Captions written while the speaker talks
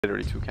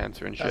literally 2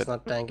 cancer and shit. That's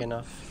not dank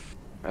enough.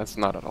 That's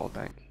not at all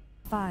dank.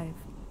 5.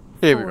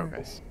 Here 4, we go,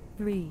 guys.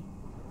 3,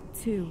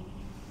 2,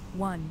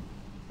 1.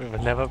 We will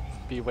never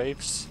be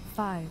waves.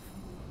 5,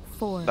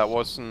 4. That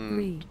wasn't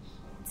 3,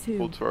 2,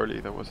 pulled too early.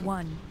 That wasn't.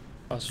 1.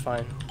 That's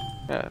fine.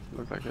 Yeah, it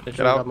looked like it. They Get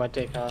drew out. up my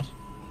dick hard.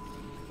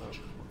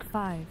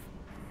 5,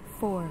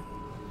 4,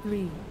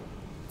 3,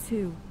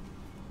 2,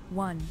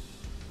 1.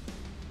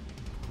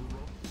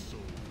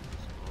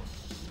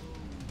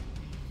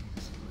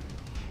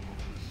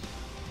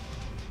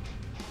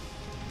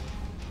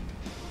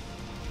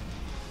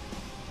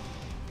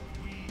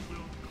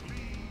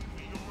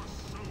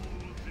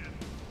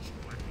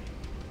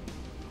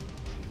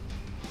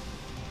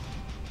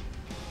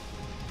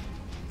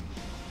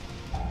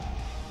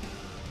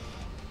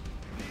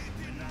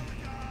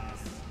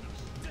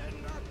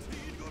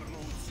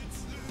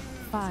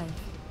 Five,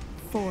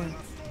 4,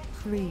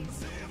 3,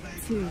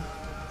 2,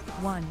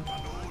 1.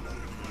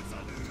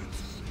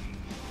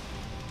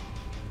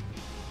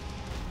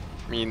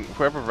 I mean,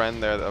 whoever ran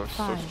there, that was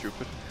so 5,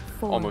 stupid.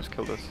 4, Almost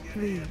killed us.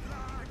 3,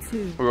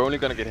 2. We were only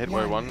gonna get hit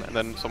by 1. one, and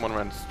then someone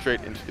ran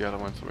straight into the other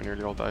one, so we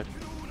nearly all died.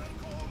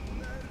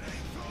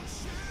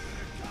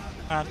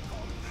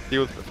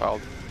 Deal with the foul.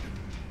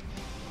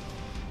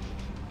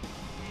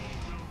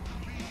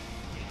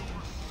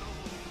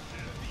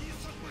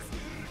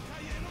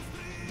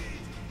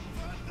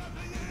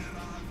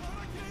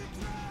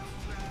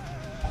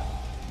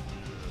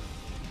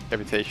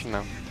 Cavitation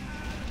now.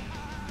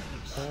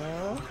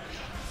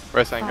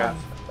 Where's Anger?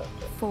 5,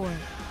 4,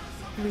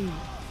 3,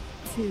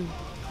 2,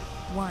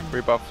 1.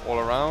 Rebuff all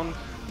around.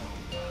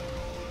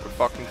 We're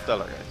fucking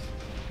stellar, guys.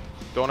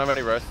 Don't have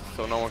any rest,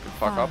 so no one can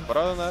fuck up, but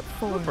other than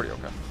that, we're pretty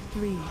okay.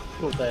 3,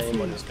 Well, then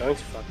anyone is going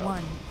to fuck up.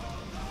 1.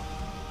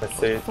 Let's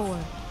see. 4,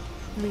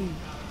 3,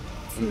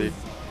 2, Indeed.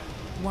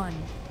 1.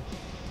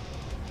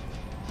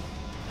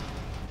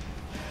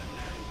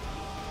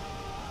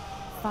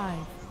 Five,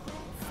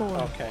 4,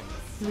 Okay.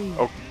 3,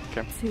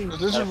 Okay. 2,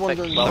 This is one of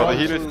the So the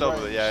healer is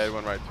double. Yeah, it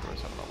went right through us.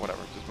 I don't know. Whatever.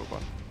 Just move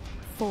on.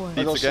 4,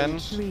 Beats again.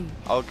 3,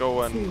 I'll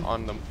go and 2,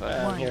 on them.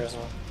 I'm One. here as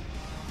well.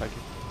 Thank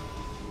you.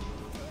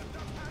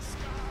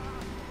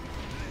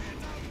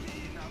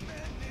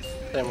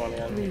 Same one,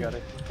 yeah, 3, you got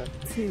it. Okay.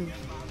 2,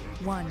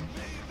 1.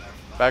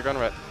 Back on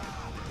red.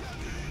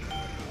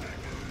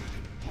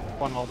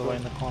 One all the way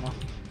in the corner.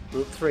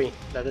 Group 3,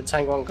 let the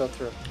tank one go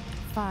through.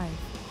 5,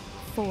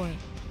 4,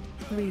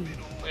 3,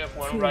 We have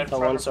one 2, right in The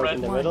front one of soaked red.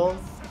 in the middle.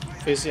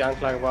 Fizzy,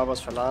 Anklag,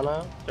 Wabas,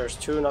 Sylvanas. There's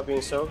 2 not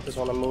being soaked. There's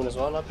one on Moon as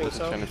well not being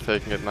Lizard soaked. Chen is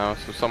taking it now,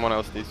 so someone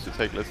else needs to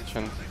take Lizard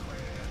Chen,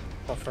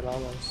 Not for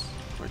Sylvanas.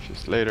 which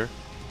is later.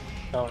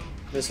 No,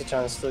 this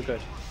chance is still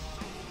good.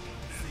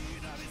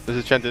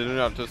 Lizard Chen did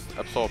not just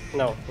absorb.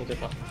 No, he did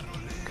not.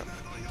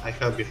 I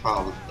could be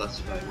fouled, that's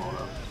why I'm all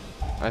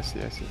out. I see.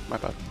 My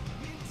bad.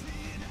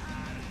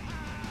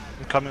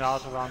 I'm coming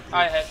out around.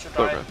 I had to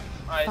So die. good.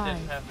 I 5,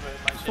 didn't have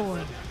my shit 4,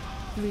 ready.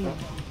 3,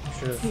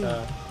 Should 2,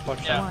 have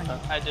watched Yeah,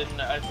 out. I didn't.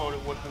 I thought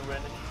it would be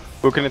ready.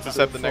 Who can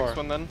intercept the Four. next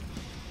one then?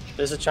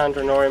 There's a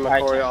Chandra, Nori,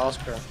 Makori,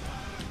 Oscar.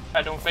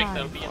 I don't think 5,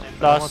 there'll be an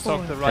impact. Last Four.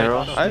 of the right.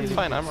 Arrow. Arrow. It's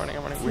fine. I'm running.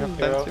 We have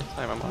plenty of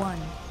time. I'm on.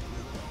 1.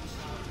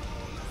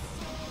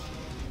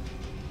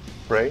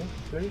 Pray,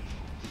 please.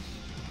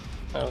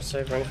 I'll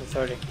save rank for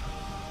 30.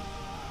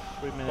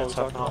 3 minutes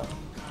We'll up talk now.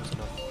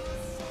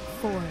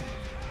 4,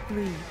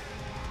 3,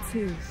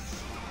 2,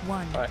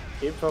 1. Alright,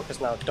 keep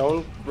focused now.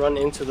 Don't run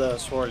into the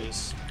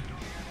swirlies.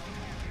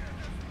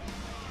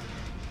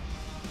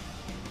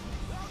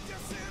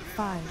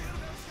 5,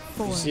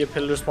 4, You see a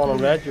pillar spawn on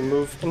red, you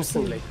move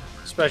instantly.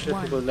 Especially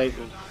One. people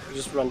latent. You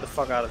just run the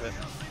fuck out of it.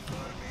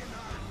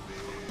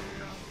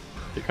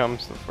 Here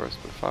comes the first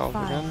foul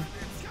 5, again.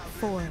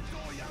 4,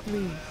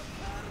 3,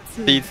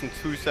 2, Seeds in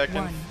 2 seconds.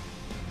 1.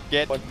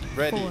 Get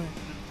ready. 4,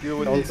 Deal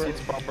with Don't these break.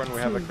 seeds proper and we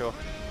have a 2. kill.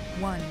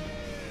 1.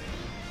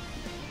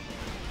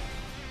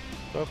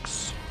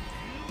 Books.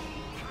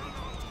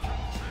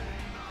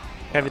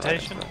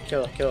 Cavitation.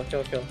 Kill.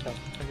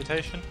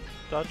 Cavitation.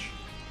 Dodge.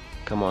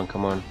 Come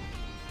on.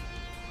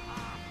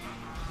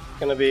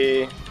 Gonna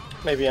be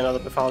maybe another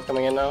befoul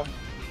coming in now.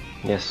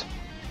 Yes.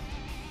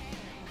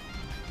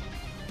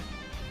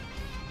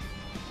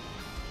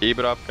 Keep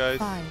it up, guys.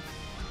 5,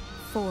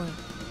 4,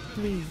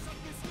 3,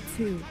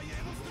 2,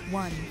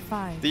 1.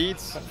 5,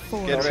 Seeds,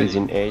 4, get ready.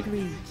 Season 8.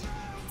 3,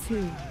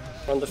 2,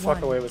 Run the fuck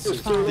One. away with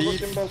seeds.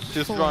 Seeds,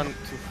 just Four, run to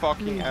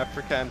fucking three,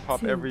 Africa and pop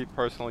 2, every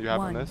personal you have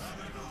on 1. this.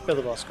 Kill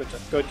the boss, good job.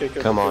 Good.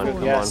 Come on, good.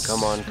 come Yes.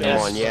 on,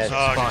 Yes. yes.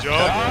 Good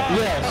job.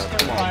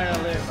 Yes, come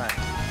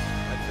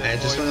on. I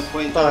just want to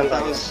point Fine, out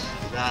Douglas.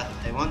 that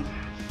I won.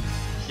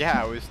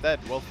 Yeah, I was dead.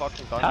 Well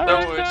fucking done.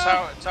 No, it's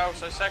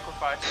Taos. I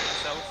sacrificed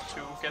myself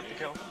to get the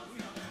kill.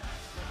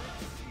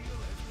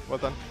 Well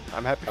done.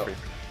 I'm happy for you.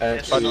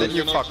 Yes. But then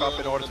you fuck up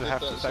in order to have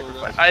to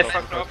sacrifice I yourself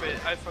fucked in the up.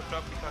 first place. I fucked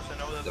up because I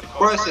know that the Of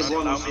course boss I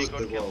won allow to me a make the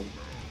good kill. wall.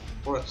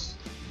 Of course.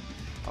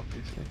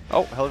 Obviously.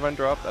 Oh,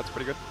 Hellrender up. That's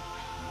pretty good.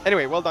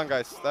 Anyway, well done,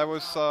 guys. That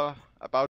was about